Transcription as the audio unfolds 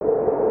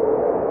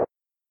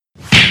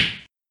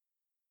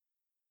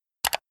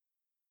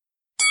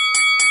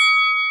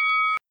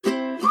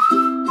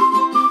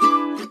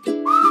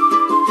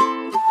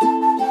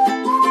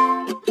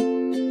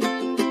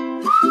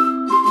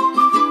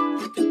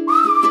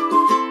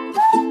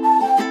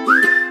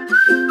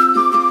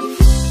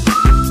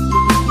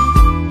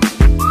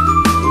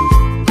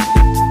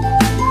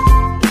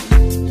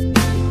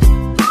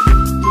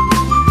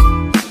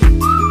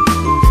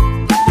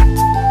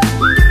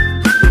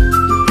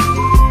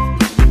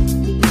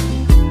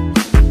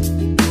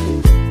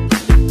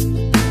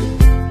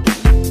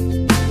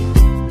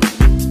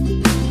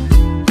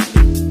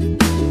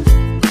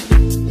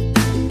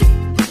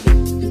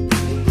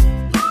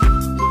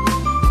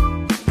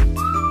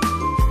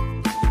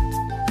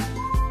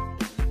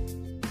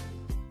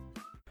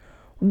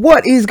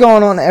What is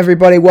going on,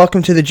 everybody?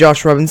 Welcome to the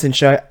Josh Robinson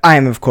Show. I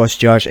am, of course,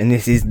 Josh, and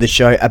this is the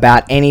show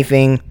about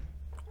anything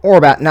or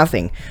about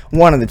nothing.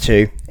 One of the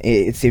two.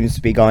 It seems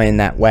to be going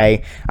that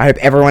way. I hope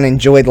everyone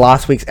enjoyed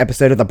last week's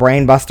episode of the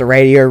Brainbuster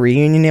Radio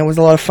Reunion. It was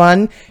a lot of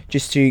fun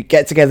just to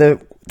get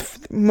together,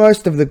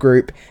 most of the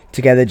group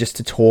together, just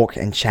to talk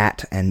and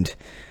chat and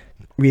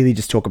really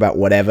just talk about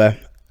whatever.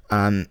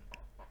 I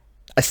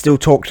still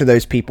talk to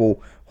those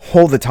people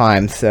all the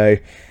time, so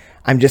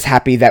I'm just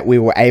happy that we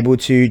were able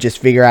to just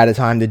figure out a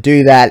time to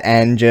do that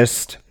and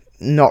just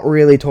not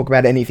really talk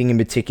about anything in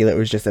particular. It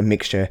was just a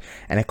mixture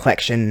and a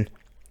collection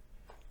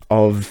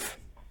of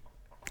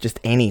just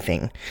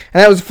anything.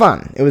 And that was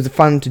fun. It was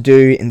fun to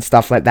do and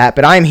stuff like that.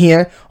 But I'm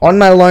here on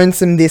my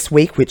lonesome this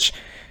week, which,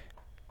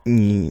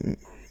 you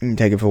can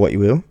take it for what you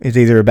will. It's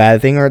either a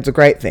bad thing or it's a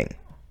great thing.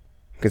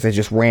 Because I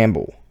just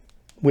ramble.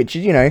 Which,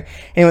 anyone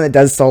that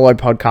does solo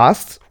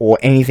podcasts or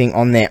anything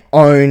on their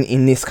own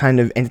in this kind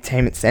of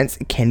entertainment sense,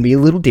 it can be a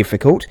little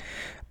difficult.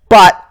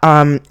 But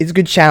it's a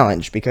good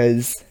challenge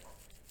because,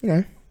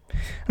 I'm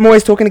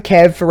always talking to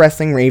Kev for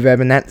Wrestling Reverb,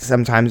 and that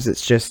sometimes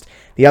it's just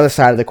the other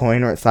side of the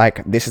coin, or it's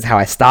like, this is how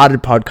I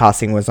started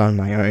podcasting, was on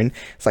my own.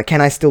 It's like, can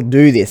I still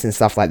do this and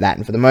stuff like that?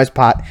 And for the most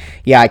part,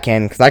 yeah, I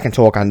can, because I can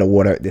talk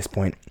underwater at this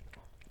point.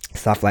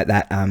 Stuff like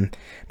that.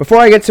 Before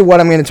I get to what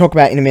I'm going to talk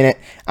about in a minute,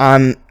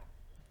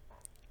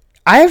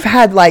 I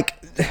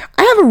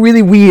have a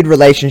really weird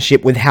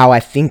relationship with how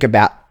I think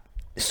about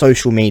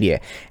social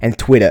media and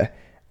Twitter.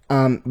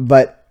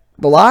 But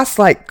the last,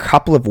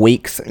 couple of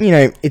weeks,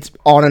 it's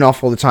on and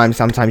off all the time.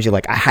 Sometimes you're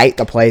like, I hate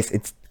the place.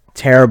 It's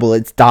terrible.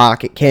 It's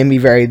dark. It can be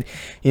very,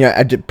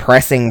 a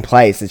depressing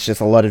place. It's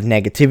just a lot of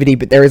negativity.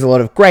 But there is a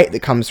lot of great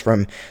that comes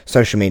from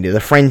social media, the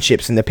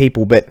friendships and the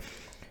people. But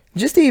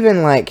just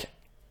even,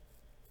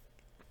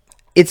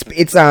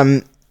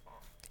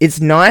 it's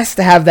nice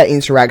to have that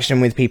interaction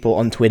with people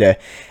on Twitter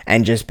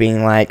and just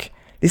being like,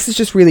 this is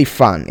just really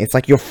fun. It's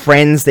like your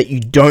friends that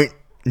you don't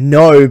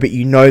know, but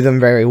you know them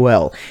very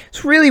well.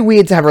 It's really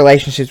weird to have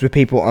relationships with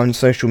people on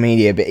social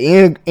media, but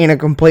in a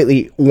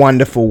completely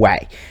wonderful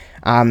way.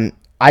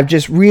 I've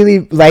just really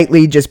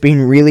lately just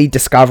been really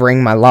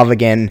discovering my love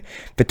again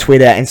for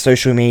Twitter and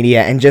social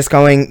media and just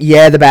going,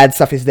 yeah, the bad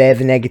stuff is there,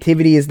 the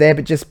negativity is there,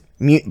 but just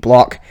mute,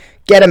 block,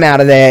 get them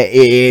out of there.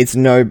 It's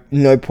no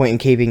point in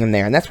keeping them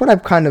there. And that's what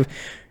I've kind of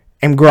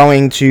am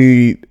growing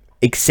to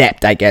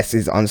accept, I guess,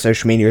 is on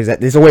social media, is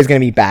that there's always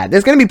going to be bad.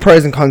 There's going to be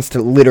pros and cons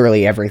to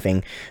literally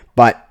everything.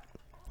 But,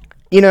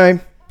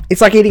 it's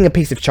like eating a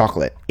piece of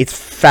chocolate. It's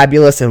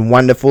fabulous and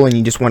wonderful and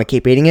you just want to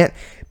keep eating it,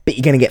 but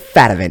you're going to get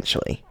fat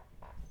eventually.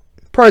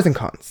 Pros and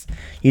cons.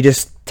 You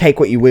just take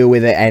what you will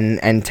with it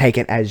and take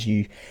it as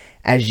you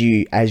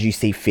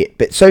see fit.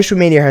 But social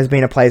media has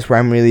been a place where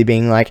I'm really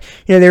being like,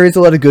 there is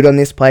a lot of good on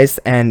this place,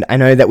 and I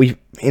know that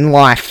in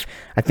life,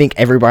 I think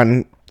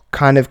everyone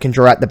kind of can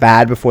draw out the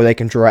bad before they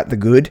can draw out the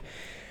good.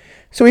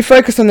 So we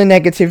focus on the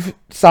negative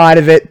side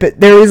of it, but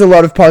there is a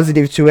lot of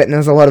positive to it, and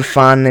there's a lot of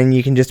fun, and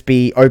you can just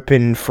be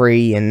open,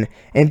 free, and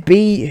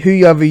be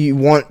whoever you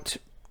want,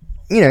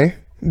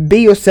 be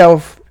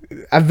yourself,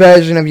 a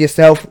version of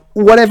yourself,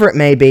 whatever it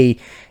may be.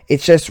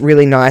 It's just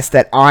really nice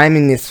that I'm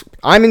in this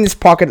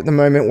pocket at the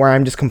moment where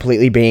I'm just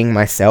completely being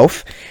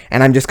myself,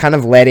 and I'm just kind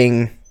of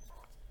letting,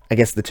 I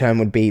guess the term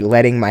would be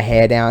letting my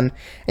hair down,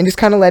 and just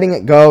kind of letting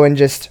it go, and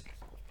just,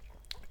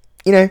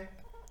 you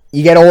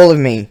get all of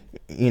me,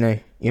 you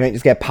don't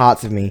just get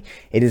parts of me.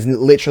 It is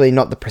literally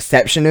not the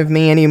perception of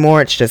me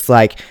anymore. It's just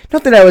like,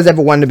 not that I was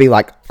ever one to be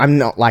like, I'm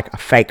not like a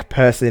fake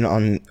person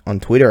on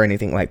Twitter or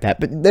anything like that.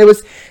 But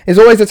there's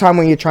always a time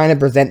when you're trying to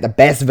present the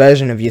best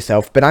version of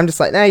yourself. But I'm just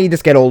like, you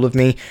just get all of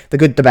me. The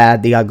good, the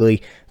bad, the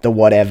ugly, the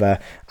whatever.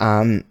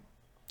 And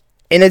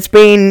it's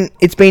been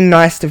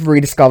nice to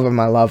rediscover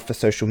my love for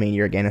social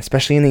media again,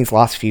 especially in these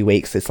last few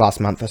weeks, this last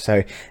month or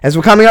so. As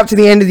we're coming up to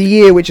the end of the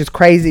year, which is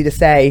crazy to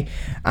say,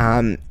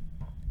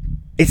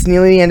 it's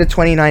nearly the end of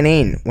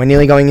 2019. We're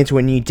nearly going into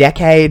a new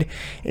decade.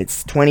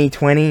 It's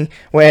 2020.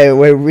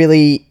 We're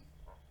really...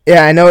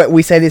 Yeah, I know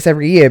we say this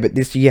every year, but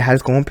this year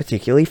has gone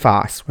particularly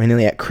fast. We're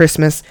nearly at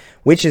Christmas,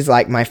 which is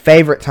like my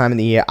favorite time of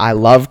the year. I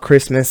love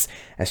Christmas.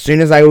 As soon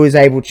as I was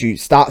able to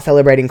start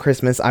celebrating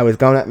Christmas,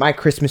 my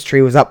Christmas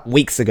tree was up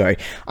weeks ago.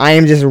 I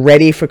am just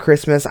ready for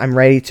Christmas. I'm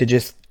ready to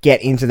just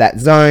get into that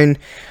zone.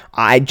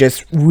 I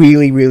just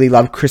really, really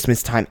love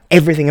Christmas time.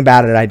 Everything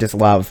about it I just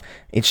love.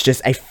 It's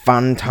just a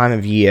fun time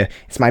of year.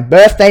 It's my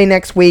birthday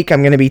next week.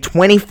 I'm going to be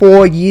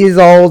 24 years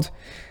old.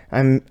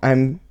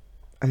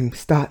 I'm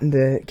starting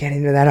to get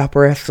into that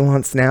upper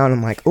echelons now, and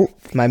I'm like, oh,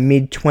 my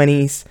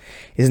mid-20s.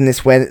 Isn't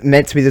this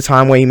meant to be the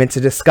time where you're meant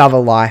to discover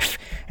life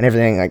and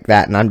everything like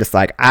that? And I'm just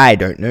like, I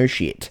don't know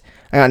shit.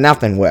 I got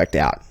nothing worked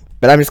out.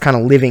 But I'm just kind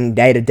of living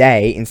day to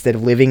day instead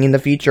of living in the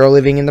future or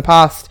living in the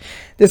past.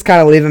 Just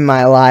kind of living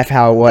my life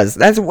how it was.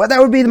 That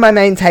would be my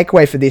main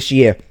takeaway for this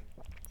year.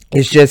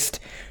 Is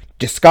just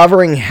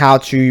discovering how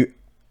to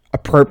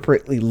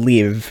appropriately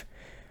live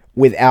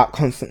without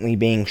constantly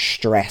being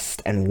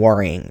stressed and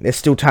worrying. There's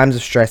still times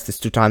of stress, there's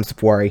still times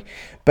of worry,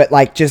 but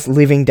like just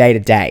living day to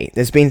day.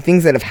 There's been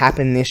things that have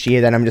happened this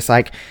year that I'm just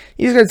like,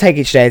 you just gotta take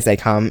each day as they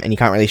come, and you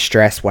can't really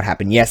stress what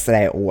happened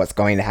yesterday or what's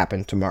going to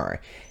happen tomorrow.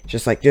 It's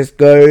just like, just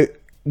go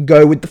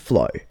with the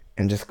flow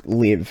and just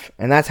live.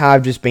 And that's how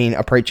I've just been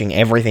approaching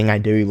everything I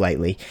do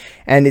lately.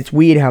 And it's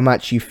weird how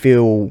much you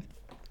feel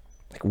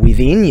like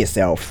within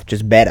yourself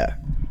just better.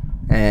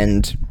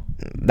 And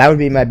that would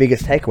be my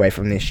biggest takeaway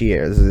from this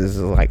year, is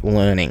like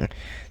learning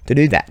to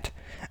do that.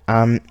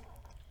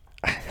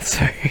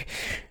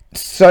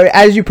 So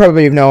as you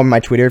probably know on my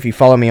Twitter, if you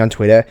follow me on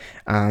Twitter,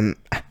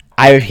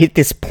 I've hit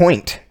this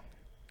point.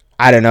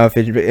 I don't know if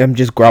I'm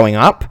just growing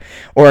up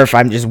or if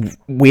I'm just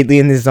weirdly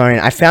in this zone.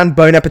 I found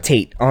Bon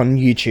Appetit on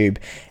YouTube,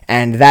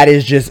 and that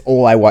is just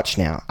all I watch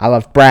now. I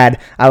love Brad,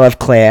 I love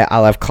Claire, I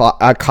love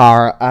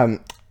Carla,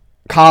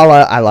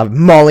 I love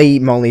Molly.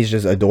 Molly's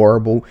just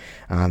adorable.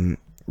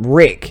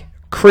 Rick,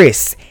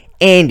 Chris,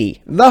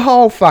 Andy, the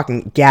whole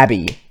fucking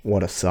Gabby.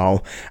 What a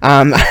soul.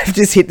 I've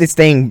just hit this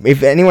thing.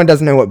 If anyone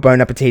doesn't know what Bon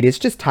Appetit is,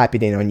 just type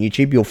it in on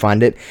YouTube. You'll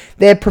find it.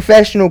 They're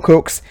professional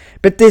cooks,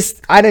 but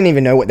I don't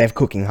even know what they're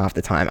cooking half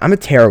the time. I'm a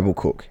terrible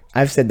cook.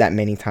 I've said that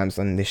many times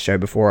on this show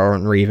before, or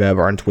on Reverb,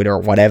 or on Twitter,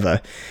 or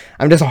whatever.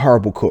 I'm just a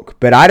horrible cook,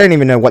 but I don't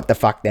even know what the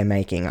fuck they're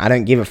making. I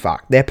don't give a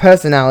fuck. Their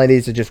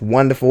personalities are just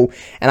wonderful,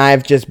 and I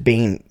have just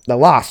been, the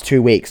last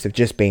 2 weeks have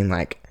just been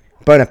like,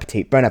 Bon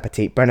Appetit, Bon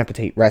Appetit, Bon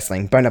Appetit,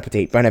 wrestling, Bon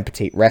Appetit, Bon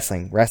Appetit,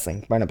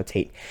 wrestling, Bon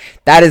Appetit.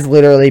 That has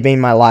literally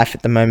been my life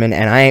at the moment,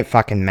 and I ain't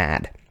fucking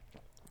mad.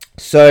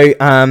 So,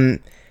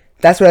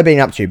 that's what I've been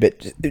up to.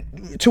 But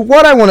to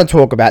what I want to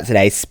talk about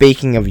today,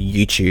 speaking of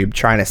YouTube,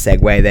 trying to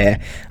segue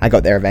there, I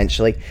got there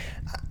eventually,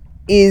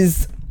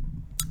 is,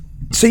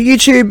 so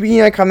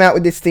YouTube, come out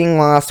with this thing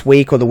last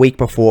week or the week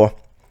before,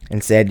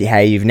 and said,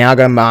 hey, you've now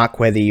got to mark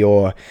whether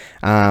your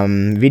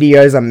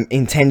videos are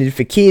intended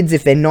for kids,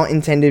 if they're not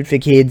intended for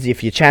kids,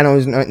 if your channel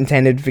is not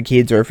intended for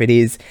kids, or if it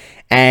is,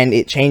 and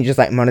it changes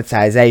like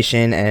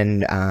monetization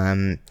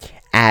and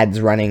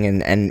ads running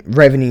and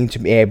revenue to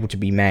be able to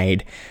be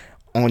made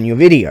on your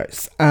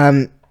videos.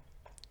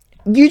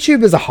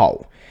 YouTube as a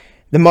whole,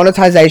 the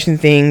monetization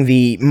thing,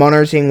 the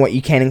monitoring what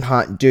you can and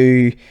can't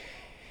do,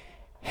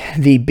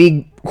 the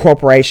big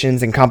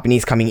corporations and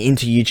companies coming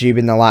into YouTube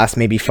in the last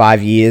maybe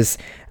 5 years.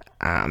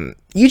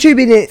 YouTube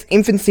in its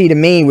infancy to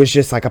me was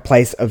just like a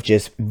place of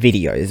just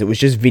videos. It was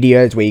just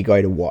videos where you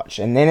go to watch.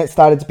 And then it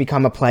started to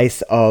become a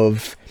place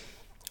of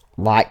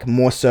like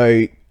more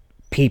so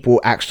people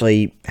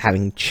actually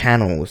having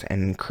channels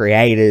and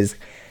creators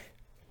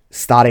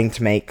starting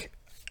to make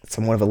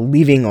somewhat of a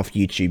living off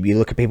YouTube. You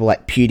look at people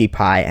like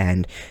PewDiePie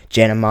and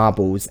Jenna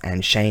Marbles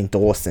and Shane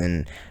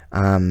Dawson.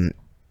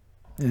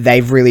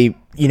 They've really,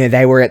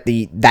 they were at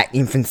that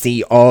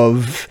infancy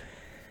of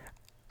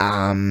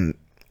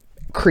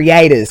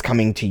creators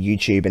coming to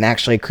YouTube and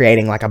actually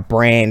creating like a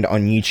brand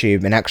on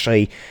YouTube, and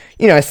actually,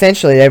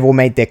 essentially they've all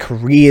made their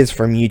careers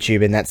from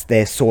YouTube, and that's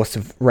their source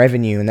of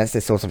revenue and that's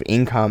their source of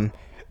income.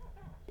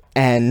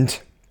 And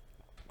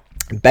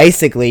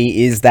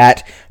basically is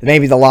that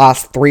maybe the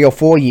last 3 or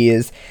 4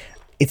 years,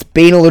 it's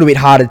been a little bit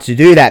harder to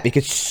do that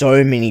because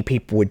so many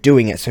people were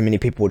doing it, so many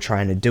people were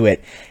trying to do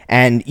it,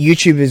 and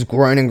YouTube has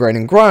grown and grown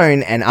and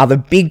grown, and other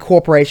big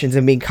corporations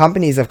and big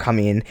companies have come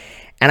in.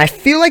 And I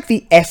feel like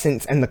the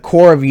essence and the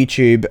core of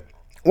YouTube,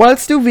 while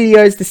it's still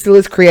videos, there still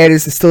is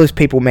creators, there still is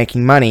people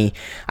making money,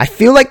 I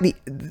feel like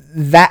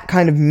that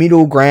kind of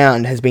middle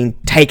ground has been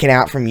taken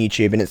out from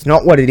YouTube, and it's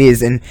not what it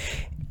is, and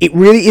it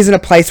really isn't a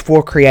place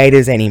for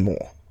creators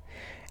anymore.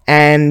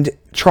 And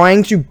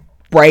trying to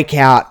break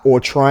out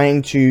or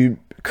trying to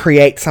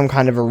create some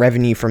kind of a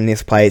revenue from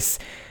this place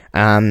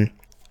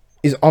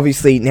is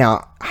obviously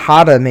now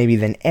harder maybe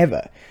than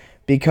ever,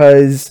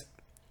 because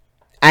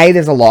A,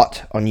 there's a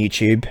lot on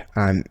YouTube.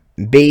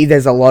 B,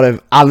 there's a lot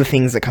of other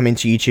things that come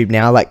into YouTube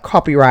now, like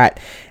copyright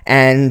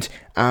and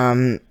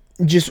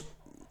just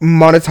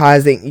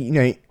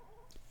monetizing.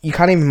 You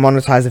can't even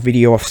monetize a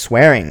video off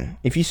swearing.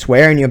 If you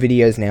swear in your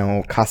videos now,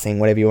 or cussing,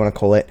 whatever you want to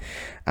call it,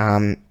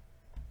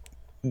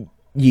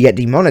 you get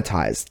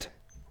demonetized.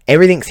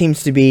 Everything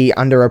seems to be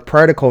under a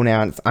protocol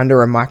now, it's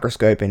under a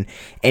microscope, and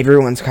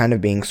everyone's kind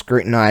of being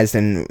scrutinized,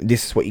 and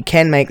this is what you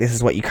can make, this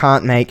is what you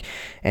can't make,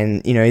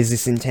 and, is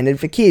this intended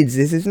for kids?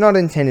 This is not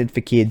intended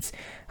for kids.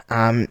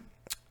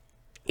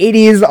 It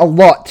is a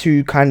lot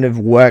to kind of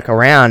work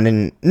around,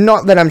 and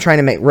not that I'm trying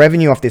to make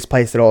revenue off this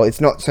place at all,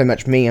 it's not so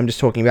much me, I'm just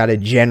talking about a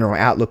general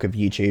outlook of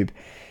YouTube,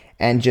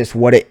 and just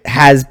what it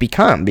has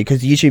become,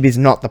 because YouTube is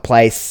not the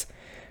place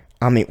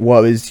it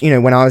was,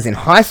 when I was in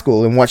high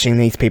school and watching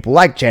these people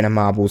like Jenna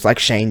Marbles, like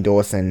Shane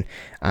Dawson,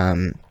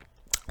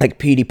 like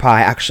PewDiePie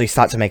actually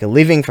start to make a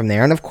living from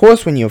there. And of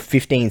course, when you're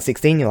 15,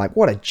 16, you're like,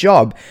 what a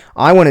job.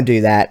 I want to do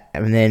that.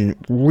 And then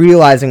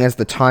realizing as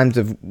the times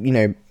have,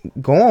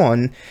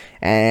 gone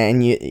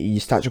and you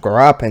start to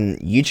grow up and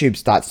YouTube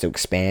starts to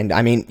expand.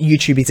 I mean,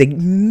 YouTube is a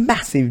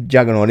massive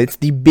juggernaut. It's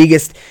the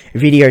biggest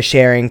video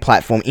sharing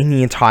platform in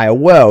the entire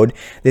world.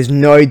 There's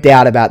no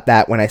doubt about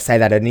that. When I say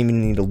that, I don't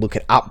even need to look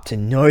it up to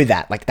know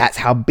that. Like, that's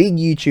how big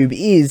YouTube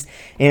is.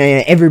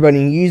 And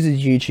everybody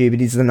uses YouTube.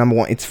 It is the number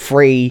one. It's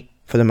free.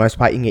 For the most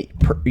part, you can get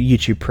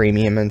YouTube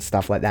Premium and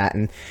stuff like that,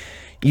 and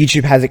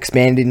YouTube has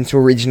expanded into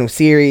original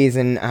series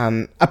and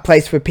a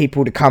place for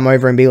people to come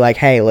over and be like,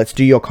 hey, let's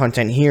do your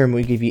content here and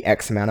we'll give you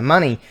X amount of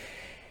money.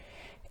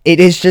 It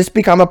has just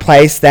become a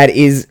place that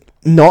is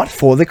not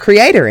for the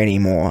creator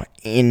anymore.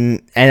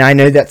 And I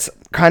know that's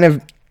kind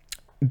of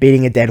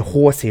beating a dead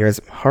horse here,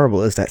 as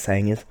horrible as that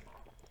saying is.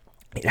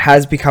 It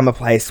has become a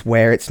place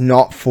where it's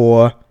not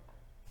for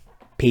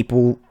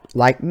people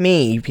like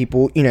me,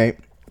 people,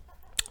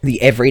 the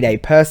everyday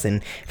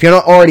person. If you're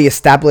not already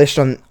established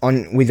on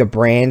with a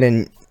brand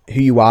and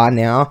who you are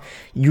now,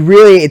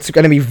 it's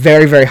going to be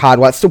very, very hard.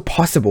 Well, it's still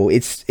possible.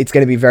 It's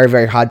going to be very,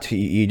 very hard to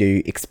you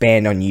to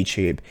expand on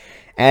YouTube.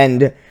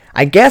 And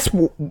I guess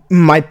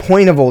my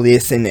point of all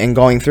this and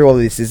going through all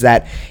this is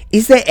that,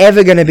 is there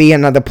ever going to be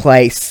another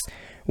place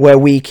where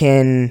we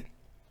can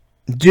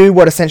do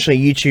what essentially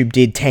YouTube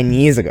did 10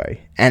 years ago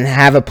and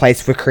have a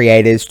place for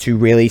creators to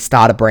really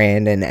start a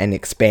brand and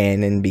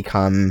expand and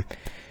become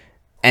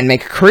and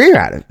make a career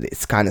out of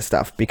this kind of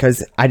stuff?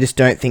 Because I just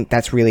don't think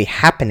that's really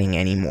happening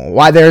anymore.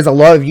 Why there is a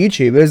lot of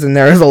YouTubers and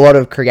there is a lot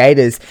of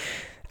creators,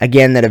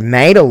 again, that have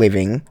made a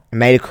living,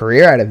 made a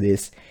career out of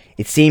this,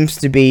 it seems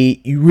to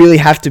be, you really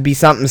have to be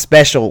something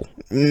special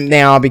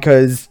now,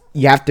 because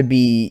you have to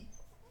be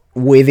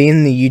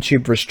within the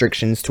YouTube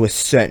restrictions to a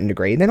certain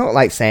degree. They're not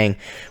like saying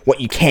what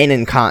you can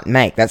and can't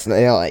make. That's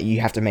like, you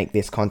have to make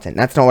this content.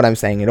 That's not what I'm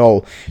saying at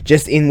all.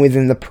 Just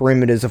within the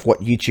perimeters of what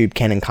YouTube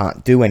can and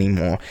can't do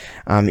anymore.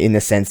 In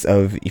the sense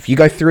of, if you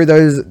go through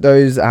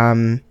those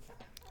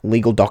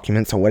legal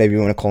documents, or whatever you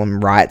want to call them,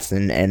 rights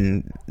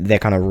and their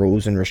kind of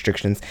rules and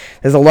restrictions,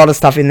 there's a lot of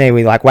stuff in there where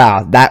you're like,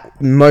 wow, that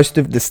most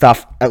of the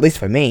stuff, at least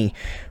for me,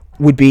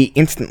 would be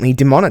instantly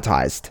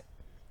demonetized.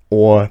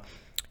 Or,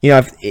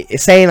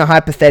 if, say in a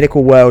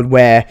hypothetical world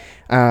where,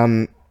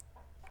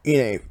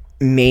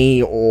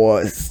 me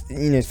or,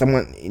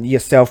 someone,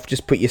 yourself,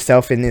 just put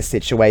yourself in this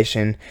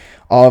situation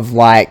of,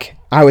 like,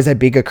 I was a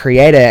bigger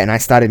creator and I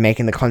started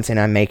making the content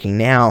I'm making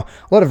now.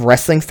 A lot of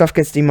wrestling stuff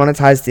gets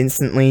demonetized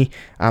instantly.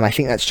 I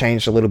think that's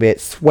changed a little bit.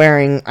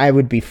 Swearing, I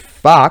would be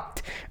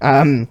fucked.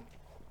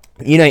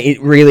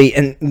 It really,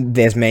 and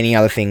there's many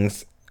other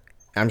things.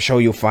 I'm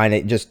sure you'll find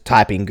it. Just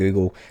type in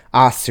Google,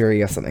 ask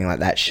Siri or something like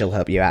that. She'll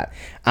help you out.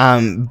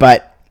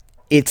 But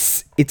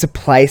it's a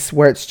place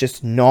where it's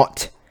just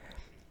not,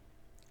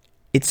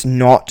 it's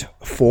not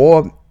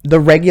for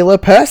the regular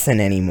person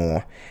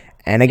anymore.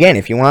 And again,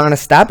 if you aren't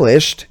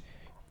established,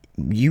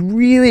 you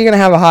really are going to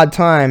have a hard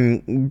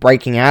time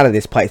breaking out of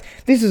this place.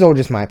 This is all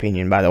just my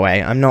opinion, by the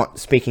way. I'm not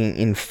speaking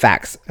in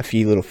facts, a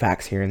few little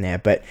facts here and there,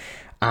 but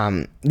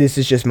this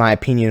is just my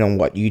opinion on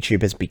what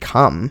YouTube has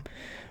become.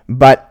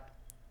 But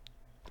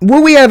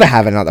will we ever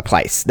have another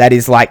place that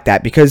is like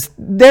that? Because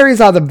there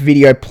is other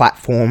video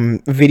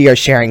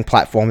sharing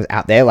platforms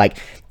out there. Like,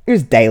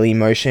 there's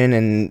Dailymotion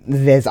and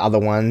there's other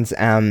ones.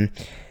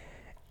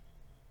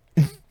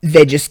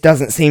 There just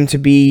doesn't seem to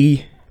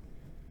be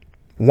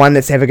one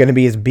that's ever going to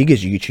be as big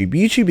as YouTube.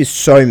 YouTube is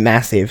so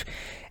massive.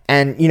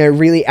 And,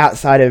 really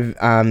outside of,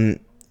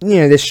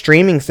 the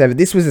streaming service,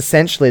 this was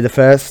essentially the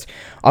first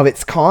of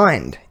its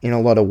kind in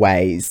a lot of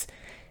ways.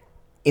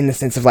 In the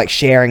sense of, like,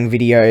 sharing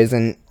videos.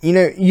 And,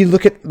 you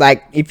look at,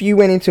 like, if you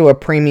went into a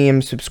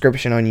premium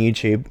subscription on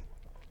YouTube,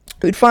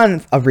 you'd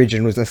find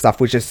originals and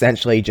stuff, which is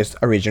essentially just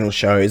original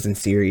shows and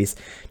series.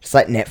 Just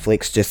like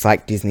Netflix, just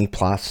like Disney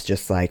Plus,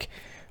 just like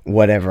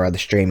whatever other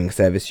streaming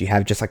service you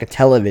have, just like a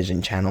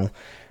television channel.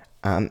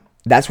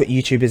 That's what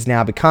YouTube has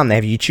now become. They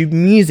have YouTube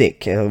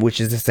Music, which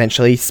is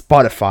essentially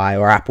Spotify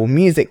or Apple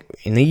Music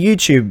in the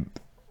YouTube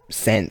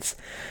sense.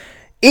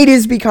 It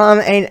has become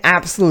an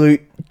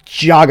absolute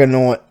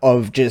juggernaut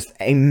of just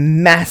a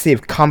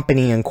massive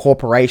company and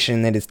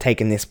corporation that has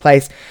taken this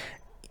place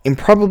in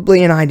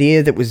probably an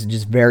idea that was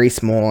just very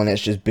small, and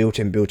it's just built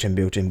and built and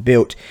built and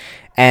built.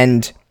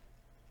 And,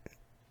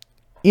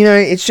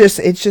 it's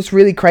just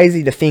really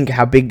crazy to think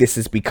how big this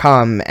has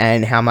become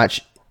and how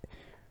much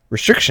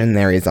restriction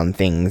there is on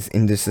things,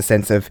 in just the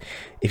sense of,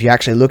 if you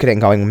actually look at it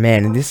and going,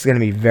 man, this is going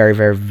to be very,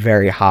 very,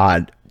 very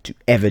hard to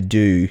ever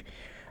do.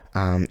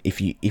 If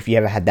you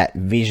ever had that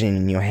vision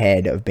in your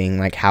head of being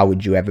like, how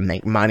would you ever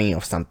make money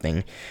off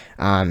something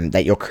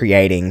that you're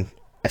creating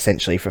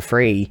essentially for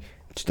free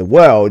to the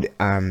world,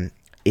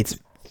 it's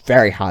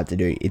very hard to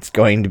do. It's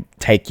going to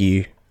take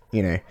you,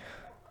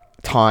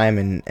 time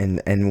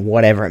and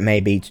whatever it may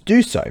be to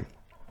do so.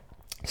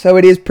 So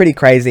it is pretty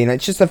crazy, and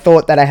it's just a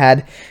thought that I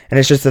had, and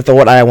it's just a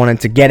thought I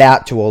wanted to get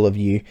out to all of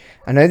you.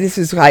 I know this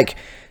is like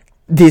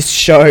this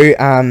show,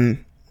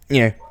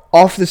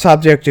 off the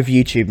subject of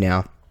YouTube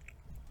now.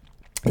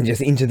 and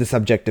just into the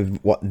subject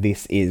of what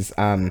this is.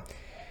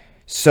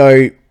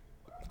 So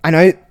I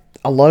know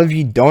a lot of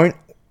you don't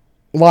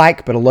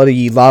like, but a lot of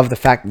you love the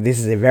fact that this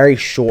is a very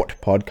short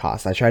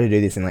podcast. I try to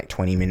do this in like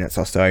 20 minutes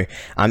or so,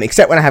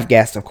 except when I have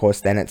guests, of course.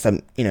 Then it's a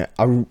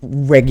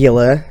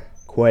regular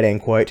quote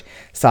unquote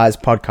size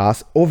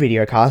podcast or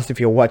video cast. If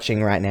you're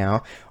watching right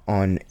now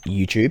on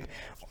YouTube,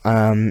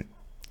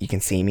 you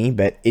can see me,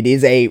 but it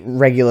is a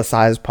regular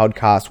size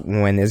podcast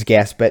when there's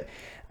guests. But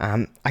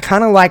I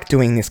kind of like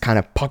doing this kind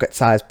of pocket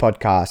size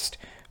podcast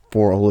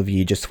for all of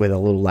you, just with a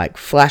little like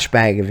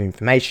flashbag of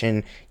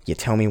information. You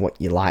tell me what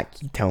you like,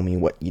 you tell me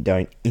what you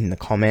don't in the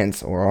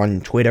comments or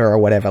on Twitter or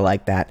whatever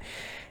like that.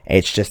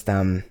 It's just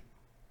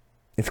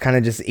it's kind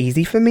of just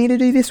easy for me to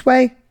do this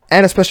way,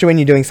 and especially when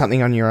you're doing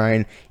something on your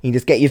own, you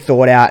just get your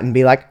thought out and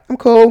be like, I'm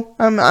cool,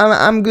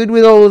 I'm good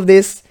with all of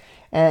this,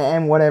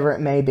 and whatever it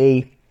may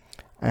be.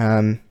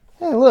 Hey,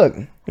 look,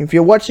 if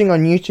you're watching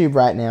on YouTube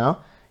right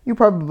now, you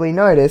probably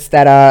notice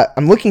that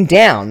I'm looking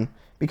down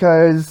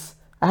because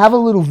I have a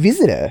little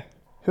visitor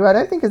who I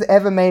don't think has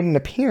ever made an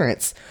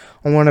appearance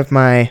on one of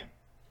my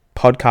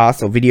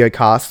podcasts or video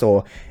casts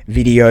or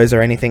videos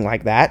or anything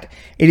like that.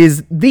 It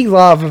is the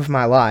love of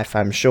my life,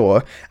 I'm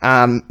sure.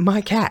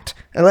 My cat.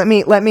 Let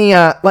me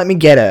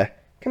get her.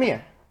 Come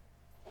here.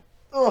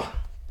 Oh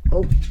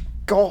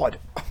God.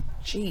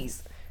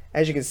 Jeez.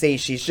 As you can see,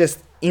 she's just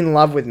in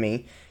love with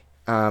me.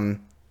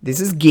 This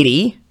is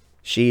Giddy.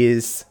 She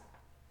is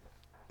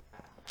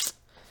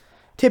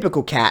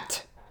typical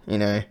cat,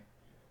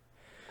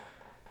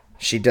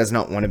 She does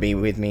not want to be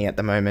with me at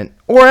the moment,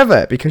 or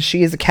ever, because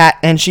she is a cat,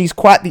 and she's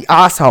quite the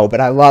asshole,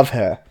 but I love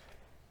her.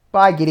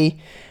 Bye,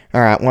 Giddy.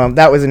 Alright, well,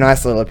 that was a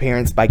nice little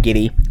appearance by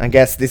Giddy. I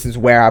guess this is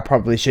where I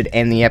probably should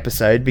end the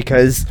episode,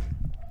 because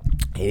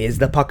it is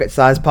the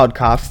pocket-sized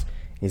podcast.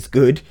 It's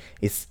good.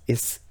 It's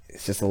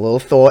just a little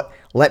thought.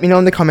 Let me know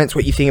in the comments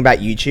what you think about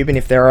YouTube, and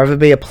if there ever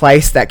be a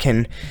place that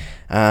can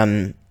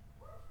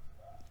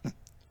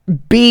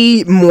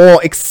be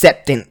more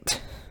acceptant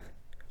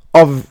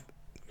of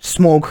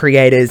small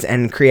creators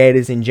and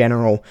creators in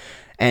general,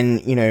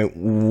 and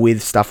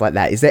with stuff like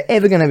that. Is there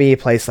ever going to be a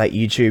place like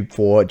YouTube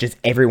for just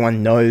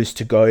everyone knows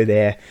to go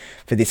there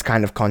for this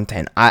kind of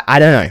content? I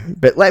don't know,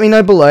 but let me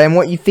know below and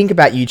what you think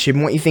about YouTube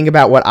and what you think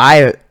about what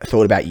I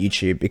thought about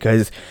YouTube,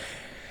 because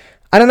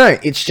I don't know,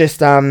 it's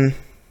just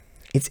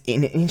it's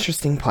an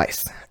interesting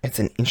place. It's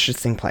an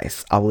interesting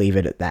place. I'll leave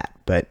it at that.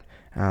 But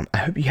I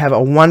hope you have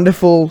a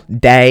wonderful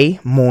day,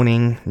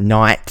 morning,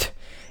 night,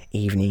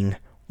 evening,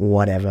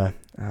 whatever.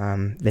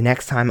 The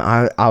next time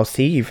I'll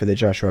see you for the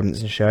Josh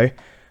Robinson Show,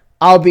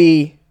 I'll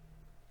be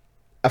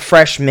a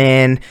fresh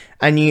man,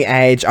 a new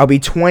age. I'll be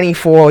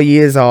 24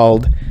 years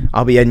old.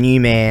 I'll be a new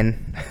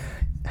man.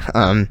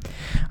 I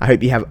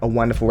hope you have a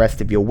wonderful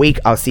rest of your week.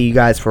 I'll see you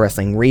guys for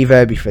Wrestling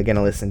Reverb if you're going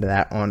to listen to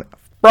that on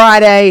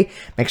Friday.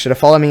 Make sure to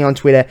follow me on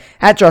Twitter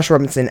at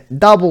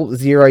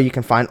JoshRobinson00. You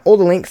can find all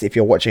the links if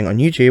you're watching on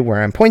YouTube,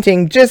 where I'm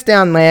pointing just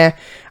down there,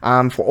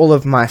 for all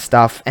of my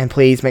stuff. And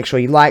please make sure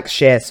you like,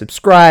 share,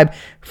 subscribe.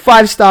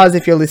 5 stars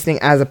if you're listening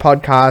as a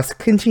podcast.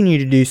 Continue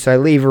to do so.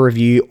 Leave a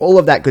review. All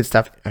of that good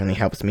stuff only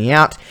helps me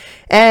out.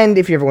 And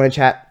if you ever want to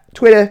chat,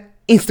 Twitter,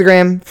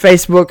 Instagram,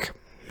 Facebook.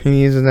 Who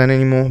uses that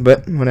anymore?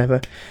 But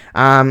whatever.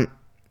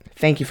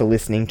 Thank you for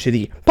listening to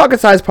the Pocket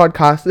Size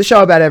Podcast, the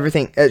show about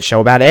everything.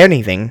 Show about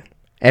anything.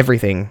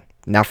 Everything,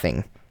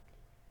 nothing.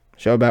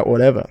 Show about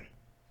whatever.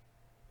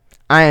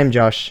 I am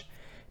Josh.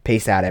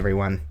 Peace out,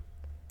 everyone.